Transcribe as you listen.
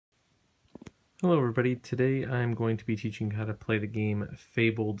Hello everybody, today I'm going to be teaching how to play the game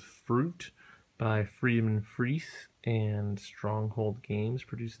Fabled Fruit by Friedman Fries and Stronghold Games,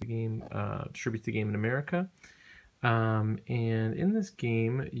 distributes the game in America. And in this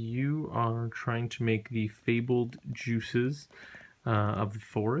game you are trying to make the fabled juices of the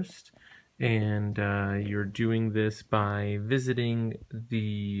forest, and you're doing this by visiting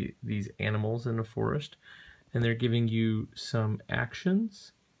these animals in the forest, and they're giving you some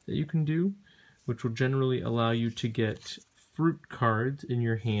actions that you can do, which will generally allow you to get fruit cards in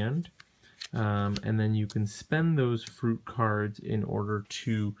your hand, and then you can spend those fruit cards in order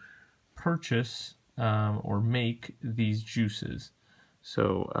to purchase or make these juices.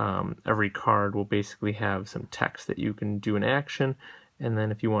 So every card will basically have some text that you can do an action, and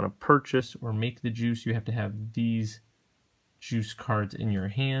then if you want to purchase or make the juice, you have to have these juice cards in your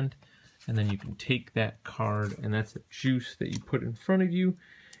hand, and then you can take that card, and that's a juice that you put in front of you.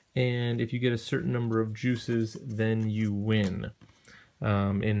 And if you get a certain number of juices, then you win.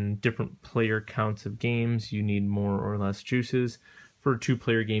 In different player counts of games, you need more or less juices. For a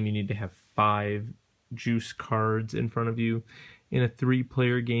 2-player game, you need to have 5 juice cards in front of you. In a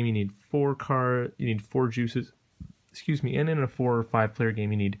 3-player game, you need 4 juices. And in a 4 or 5-player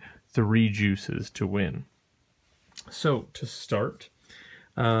game, you need 3 juices to win. So to start,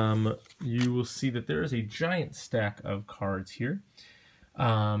 you will see that there is a giant stack of cards here.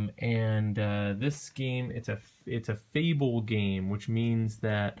 This game, it's a fable game, which means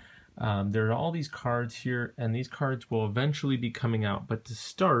that there are all these cards here, and these cards will eventually be coming out. But to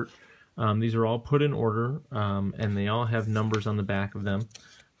start, these are all put in order, and they all have numbers on the back of them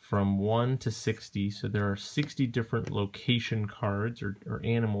from 1 to 60. So there are 60 different location cards or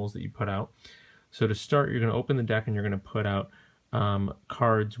animals that you put out. So to start, you're going to open the deck and you're going to put out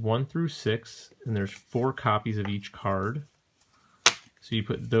cards 1 through 6, and there's 4 copies of each card. So you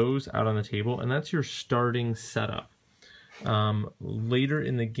put those out on the table, and that's your starting setup. Later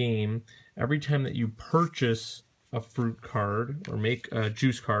in the game, every time that you purchase a fruit card, or make a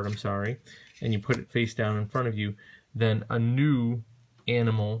juice card, and you put it face down in front of you, then a new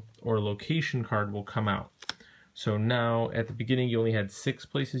animal or location card will come out. So now, at the beginning, you only had 6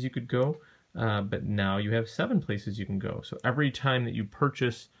 places you could go, but now you have 7 places you can go. So every time that you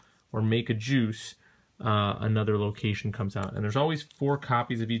purchase or make a juice, another location comes out, and there's always 4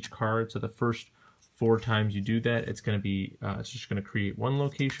 copies of each card. So the first 4 times you do that, it's going to be it's just going to create 1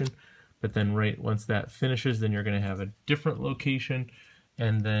 location, but then once that finishes, then you're going to have a different location,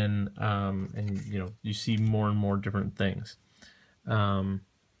 and then you see more and more different things.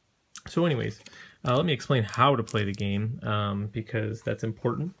 So anyways, let me explain how to play the game, because that's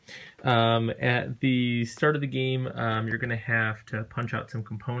important. At the start of the game, you're going to have to punch out some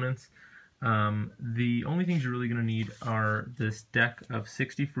components. The only things you're really going to need are this deck of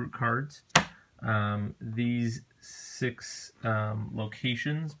 60 fruit cards, these 6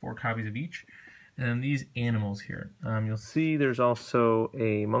 locations, 4 copies of each, and these animals here. You'll see there's also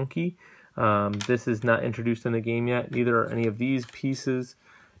a monkey. This is not introduced in the game yet. Neither are any of these pieces,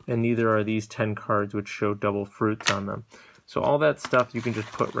 and neither are these 10 cards which show double fruits on them. So all that stuff you can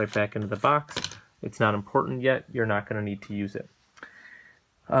just put right back into the box. It's not important yet. You're not going to need to use it.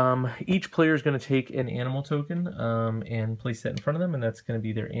 Each player is going to take an animal token and place that in front of them, and that's going to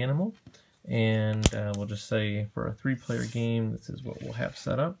be their animal. And we'll just say for a 3-player game, this is what we'll have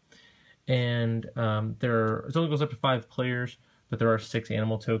set up. And it only goes up to 5 players, but there are 6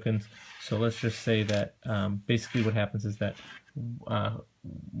 animal tokens. So let's just say that basically what happens is that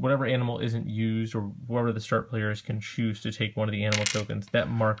whatever animal isn't used, or whoever the start players can choose to take one of the animal tokens, that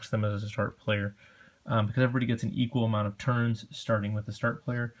marks them as a start player. Because everybody gets an equal amount of turns starting with the start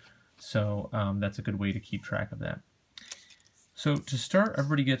player, so that's a good way to keep track of that. So to start,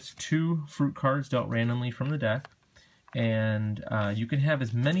 everybody gets 2 fruit cards dealt randomly from the deck, and you can have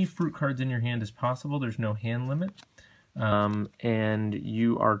as many fruit cards in your hand as possible. There's no hand limit, and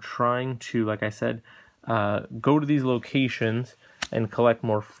you are trying to, like I said, go to these locations and collect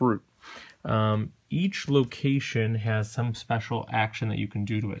more fruit. Each location has some special action that you can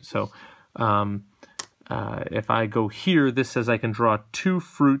do to it. So if I go here, this says I can draw 2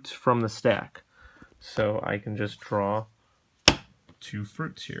 fruits from the stack. So I can just draw 2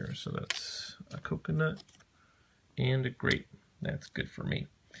 fruits here. So that's a coconut and a grape. That's good for me.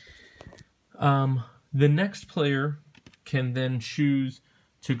 The next player can then choose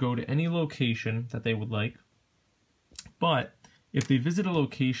to go to any location that they would like. But if they visit a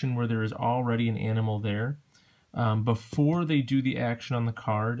location where there is already an animal there, before they do the action on the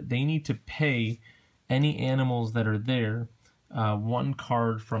card, they need to pay any animals that are there 1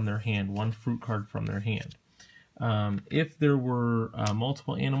 card from their hand, 1 fruit card from their hand. If there were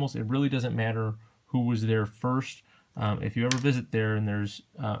multiple animals, it really doesn't matter who was there first. If you ever visit there and there's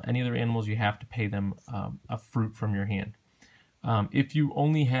any other animals, you have to pay them a fruit from your hand. If you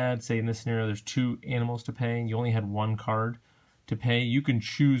only had, say in this scenario, there's 2 animals to pay, and you only had 1 card to pay, you can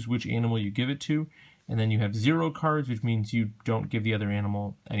choose which animal you give it to, and then you have 0 cards, which means you don't give the other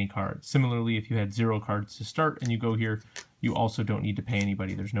animal any cards. Similarly, if you had 0 cards to start and you go here, you also don't need to pay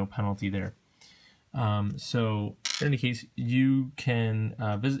anybody. There's no penalty there. So in any case, you can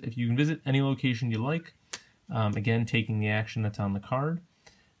visit any location you like, again taking the action that's on the card,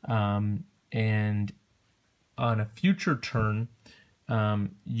 and on a future turn,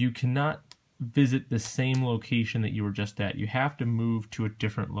 you cannot visit the same location that you were just at. You have to move to a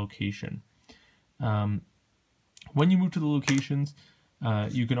different location. When you move to the locations,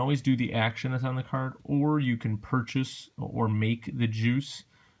 you can always do the action that's on the card, or you can purchase or make the juice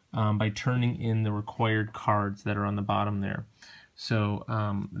by turning in the required cards that are on the bottom there. So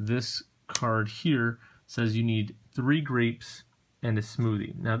this card here says you need 3 grapes and a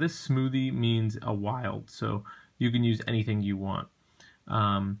smoothie. Now this smoothie means a wild, so you can use anything you want.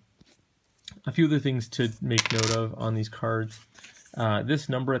 A few other things to make note of on these cards. This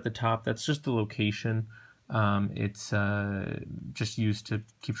number at the top, that's just the location. It's just used to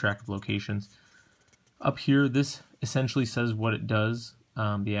keep track of locations. Up here, this essentially says what it does.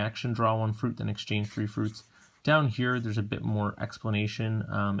 The action, draw 1 fruit, then exchange 3 fruits. Down here, there's a bit more explanation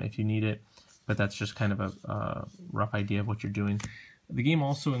if you need it, but that's just kind of a rough idea of what you're doing. The game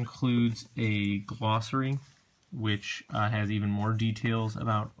also includes a glossary, which has even more details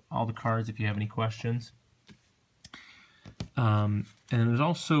about all the cards if you have any questions. And there's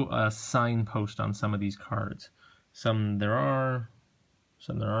also a signpost on some of these cards. Some there are,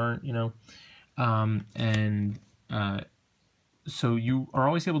 some there aren't, you know. So you are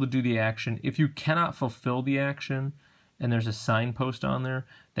always able to do the action. If you cannot fulfill the action and there's a signpost on there,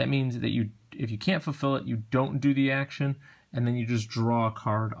 that means that if you can't fulfill it, you don't do the action, and then you just draw a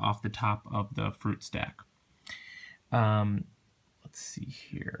card off the top of the fruit stack. Let's see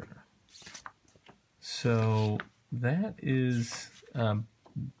here. So that is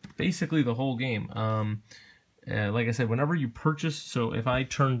basically the whole game. Like I said, whenever you purchase, so if I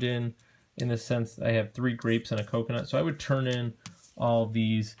turned in the sense I have 3 grapes and a coconut, so I would turn in all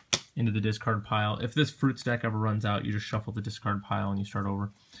these into the discard pile. If this fruit stack ever runs out, you just shuffle the discard pile and you start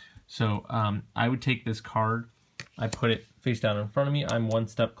over. So I would take this card, I put it face down in front of me, I'm 1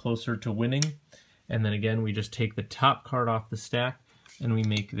 step closer to winning, and then again we just take the top card off the stack and we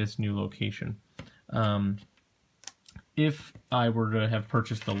make this new location. If I were to have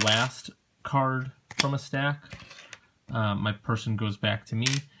purchased the last card from a stack, my person goes back to me,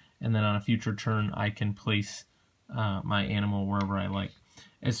 and then on a future turn I can place my animal wherever I like.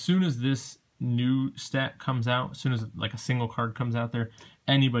 As soon as this new stack comes out, as soon as like a single card comes out there,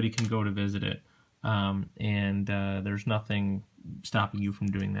 anybody can go to visit it, and there's nothing stopping you from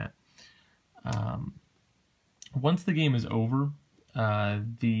doing that. Once the game is over,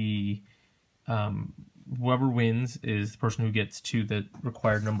 whoever wins is the person who gets to the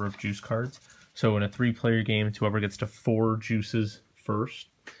required number of juice cards. So in a 3-player game, it's whoever gets to 4 juices first.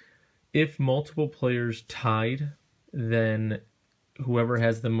 If multiple players tied, then whoever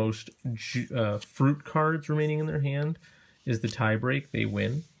has the most fruit cards remaining in their hand is the tie break. They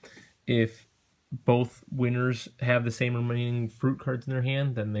win. If both winners have the same remaining fruit cards in their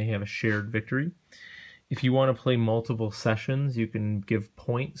hand, then they have a shared victory. If you want to play multiple sessions, you can give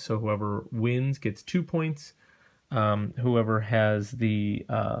points. So whoever wins gets 2 points. Whoever has the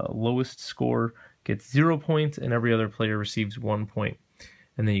lowest score gets 0 points, and every other player receives 1 point.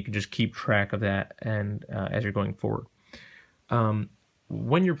 And then you can just keep track of that and as you're going forward.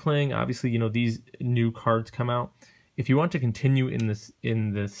 When you're playing, obviously, you know, these new cards come out. If you want to continue in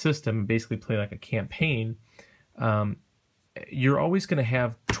the system, basically play like a campaign, you're always going to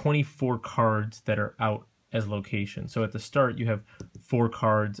have 24 cards that are out as locations. So at the start, you have 4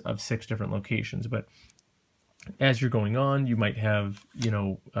 cards of 6 different locations. But as you're going on, you might have, you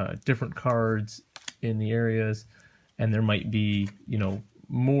know, different cards in the areas, and there might be, you know,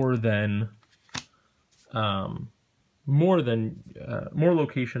 more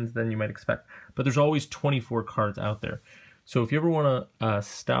locations than you might expect. But there's always 24 cards out there. So if you ever want to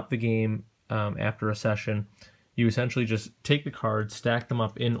stop the game after a session, you essentially just take the cards, stack them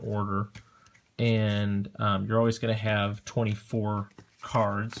up in order, and you're always going to have 24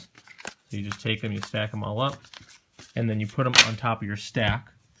 cards. So you just take them, you stack them all up, and then you put them on top of your stack,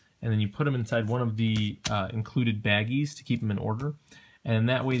 and then you put them inside one of the included baggies to keep them in order. And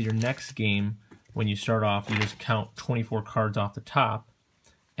that way, your next game, when you start off, you just count 24 cards off the top,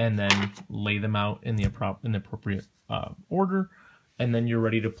 and then lay them out in the appropriate order, and then you're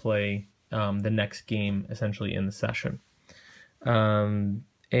ready to play the next game essentially in the session. That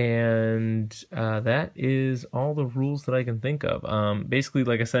is all the rules that I can think of. Basically,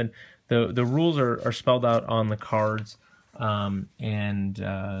 like I said, the rules are spelled out on the cards, as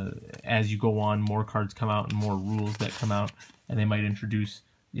you go on, more cards come out and more rules that come out, and they might introduce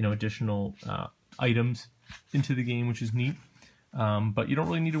additional items into the game, which is neat. But you don't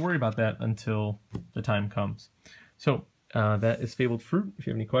really need to worry about that until the time comes. So that is Fabled Fruit. If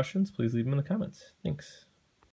you have any questions, please leave them in the comments. Thanks.